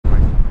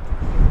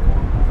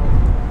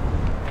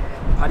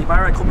Paddy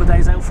Barrett, a couple of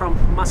days out from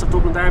a massive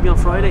Dublin derby on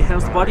Friday.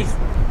 How's the body?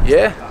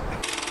 Yeah.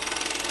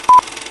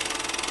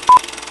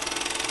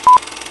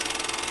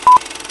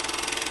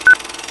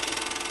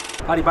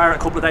 Paddy Barrett, a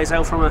couple of days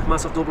out from a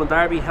massive Dublin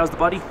derby. How's the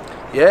body?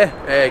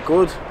 Yeah,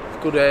 good.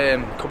 Good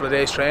couple of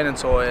days training,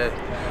 so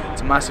it's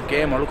a massive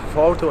game. We're looking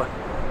forward to it.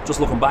 Just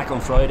looking back on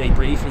Friday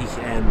briefly,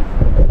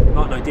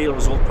 not an ideal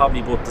result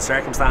probably, but the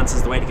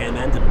circumstances, the way the game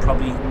ended,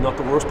 probably not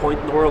the worst point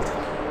in the world.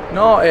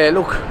 No,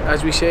 look,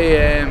 as we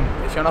say,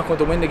 if you're not going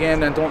to win the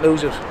game, then don't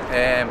lose it.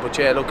 But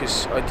yeah, look,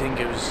 I think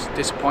it was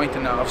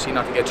disappointing, obviously,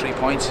 not to get 3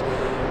 points,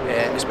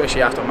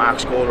 especially after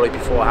Mark's goal right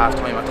before half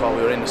time. I thought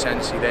we were in the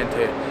ascendancy then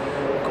to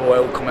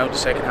come out the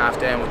second half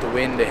then with the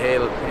wind, the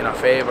hail in our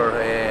favour,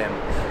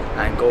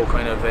 and go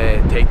kind of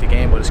take the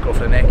game by the scruff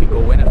of the neck and go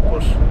win it.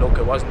 But look,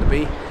 it wasn't to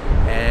be.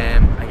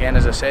 Again,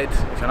 as I said,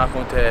 if you're not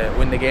going to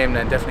win the game,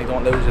 then definitely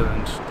don't lose it.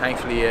 And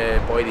thankfully,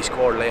 Boydie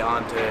scored late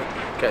on to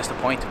get us the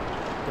point.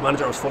 The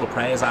manager was full of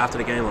praise after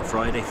the game on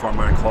Friday for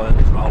Mark Coyle,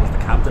 who's always the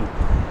captain.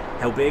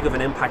 How big of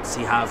an impact does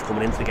he have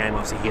coming into the game?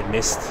 Obviously, he had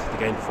missed the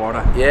game before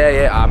that.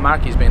 Yeah,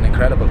 Marky's been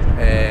incredible.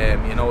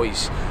 You know,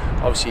 he's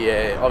obviously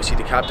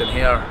the captain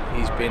here.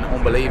 He's been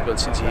unbelievable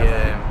since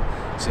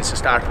the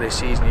start of this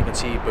season. You can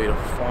see by the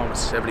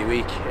performances every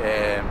week,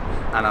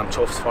 and I'm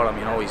chuffed for him.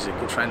 You know, he's a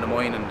good friend of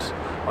mine, and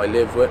I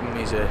live with him.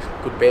 He's a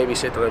good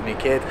babysitter of my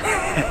kid.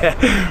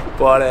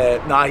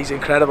 But no, he's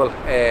incredible.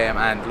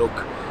 And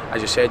look,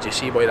 as you said, you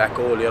see by that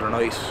goal the other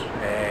night,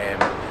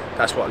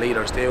 that's what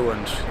leaders do,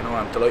 and you know,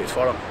 I'm delighted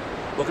for him.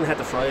 Looking ahead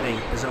to Friday,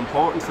 is it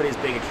important for these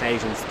big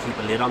occasions to keep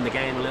a lid on the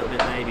game a little bit,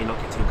 maybe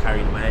not get too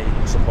carried away?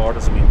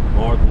 Supporters will be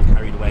more than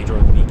carried away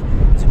during the week.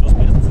 Is it just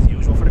business as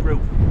usual for the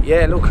group?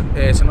 Yeah, look,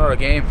 it's another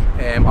game.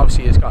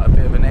 Obviously, it's got a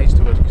bit of an edge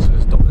to it because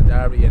it's Dublin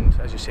derby, and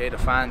as you say, the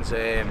fans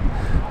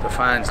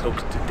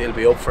look, they'll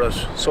be up for it.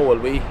 So will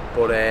we.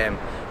 But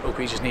look,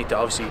 we just need to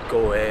obviously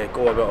go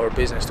about our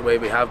business the way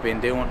we have been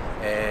doing,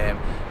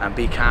 and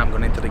be calm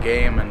going into the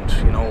game, and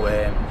you know,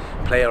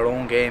 play our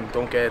own game.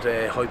 Don't get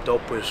hyped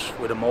up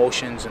with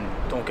emotions, and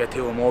don't get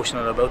too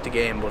emotional about the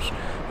game. But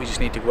we just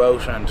need to go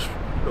out and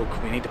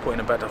look, we need to put in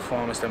a better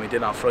performance than we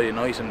did on Friday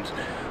night, and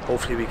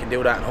hopefully we can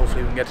do that, and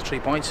hopefully we can get the 3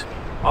 points.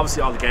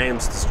 Obviously, all the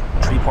games,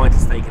 3 points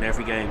at stake in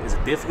every game. Is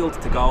it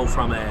difficult to go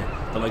from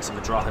the likes of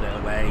a Drogheda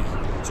away?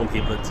 Some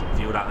people would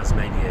view that as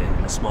maybe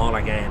a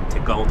smaller game, to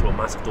go into a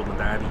massive Dublin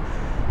derby.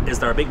 Is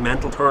there a big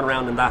mental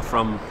turnaround in that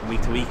from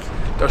week to week?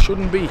 There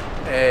shouldn't be.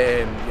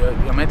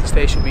 Your mental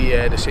state should be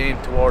the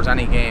same towards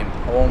any game,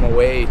 home,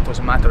 away. It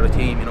doesn't matter the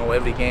team. You know,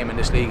 every game in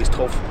this league is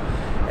tough.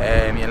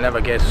 You'll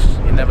never get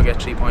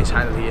 3 points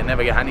handed to you. You'll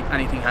never get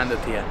anything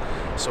handed to you.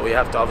 So you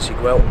have to obviously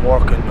go out and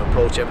work and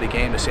approach every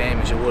game the same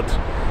as you would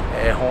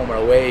home or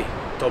away,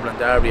 Dublin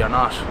derby or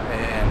not.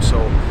 So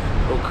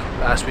look,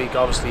 last week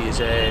obviously is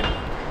a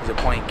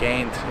point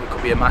gained. It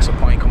could be a massive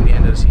point come the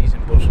end of the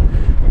season, but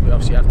we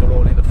obviously have to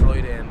roll into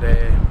Friday and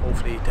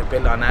hopefully to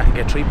build on that and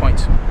get 3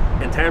 points.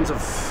 In terms of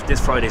this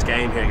Friday's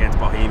game here against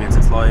Bohemians,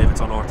 it's live,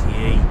 it's on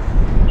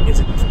RTE. Is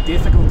it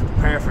difficult to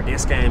prepare for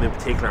this game in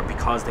particular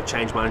because they've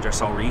changed manager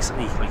so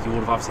recently? Like, you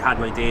would have obviously had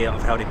an idea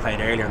of how they played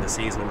earlier in the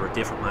season under a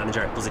different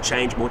manager. Does it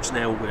change much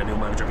now with a new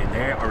manager being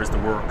there, or is the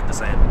work the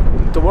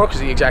same? The work is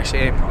the exact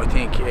same, I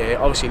think.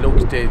 Obviously,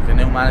 look, the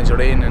new manager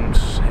in, and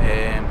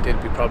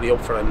they'll be probably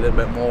up for a little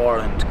bit more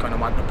and kind of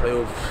wanting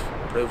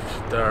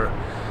to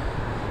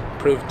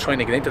trying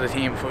to get into the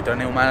team with their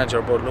new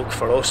manager. But look,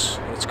 for us,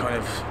 it's kind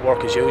of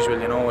work as usual,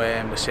 you know.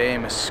 The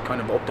same. It's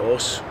kind of up to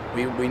us.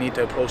 We need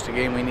to approach the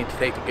game. We need to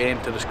take the game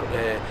to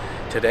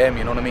them.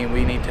 You know what I mean?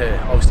 We need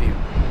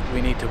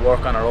to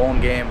work on our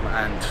own game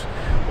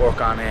and work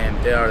on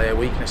their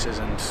weaknesses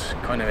and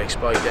kind of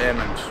exploit them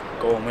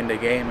and go and win the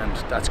game. And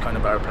that's kind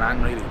of our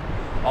plan, really.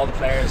 All the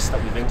players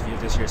that we've interviewed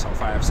this year so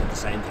far have said the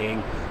same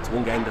thing. It's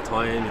one game at a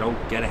time. You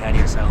don't get ahead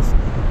of yourself.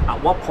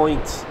 At what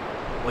point,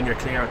 when you're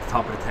clear at the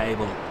top of the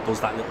table, does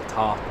that little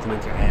thought come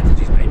into your head?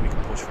 Geez, maybe we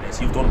can push for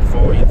this. You've done it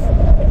before. You've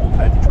won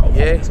plenty of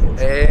trophies.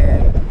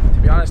 Yeah. To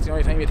be honest, the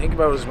only time you think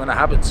about it is when it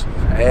happens.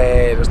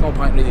 There's no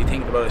point really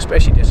thinking about it,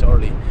 especially this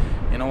early.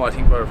 You know, I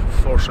think we're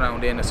first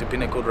round in. It's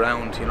been a good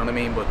round. You know what I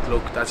mean? But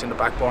look, that's in the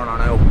back burner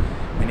now.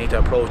 We need to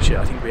approach it.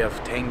 I think we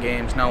have 10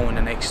 games now in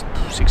the next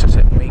 6 or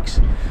 7 weeks,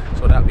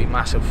 so that'll be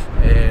massive.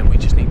 We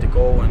just need to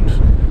go, and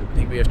I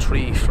think we have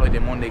 3 Friday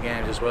and Monday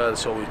games as well.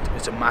 So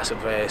it's a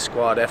massive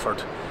squad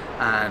effort.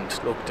 And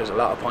look, there's a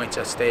lot of points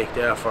at stake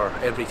there for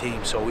every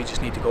team, so we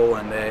just need to go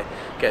and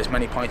get as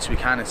many points as we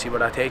can and see where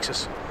that takes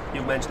us.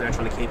 You mentioned there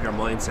trying to keep your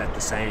mindset the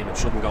same. It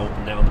shouldn't go up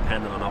and down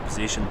depending on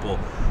opposition, but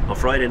on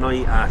Friday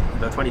night at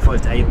about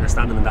 25 to 8 when you're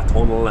standing in that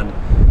tunnel and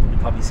you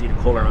probably see the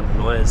colour and the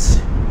noise,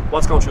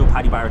 what's going through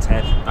Paddy Barrett's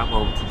head at that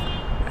moment?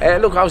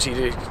 Look,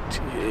 obviously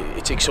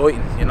it's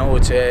exciting, you know.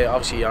 It's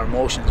obviously our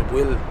emotions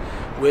will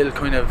will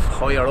kind of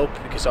higher up,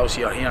 because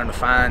obviously you're hearing the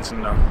fans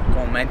and they're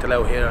going mental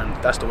out here,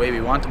 and that's the way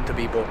we want them to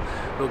be. But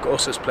look,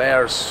 us as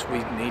players, we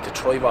need to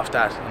thrive off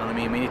that, you know what I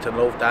mean? We need to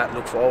love that,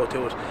 look forward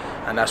to it,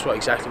 and that's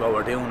exactly what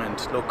we're doing.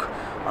 And look,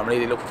 I'm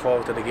really looking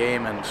forward to the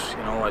game, and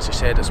you know, as I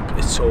said,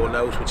 it's sold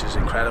out, which is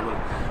incredible.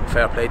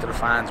 Fair play to the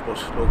fans, but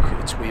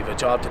look, we've a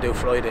job to do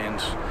Friday,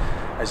 and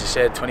as I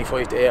said,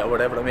 25 to 8 or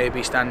whatever it may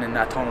be, standing in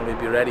that tunnel, we'll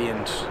be ready,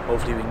 and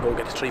hopefully we can go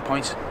get the 3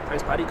 points.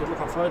 Thanks, Paddy. Good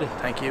luck on Friday.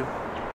 Thank you.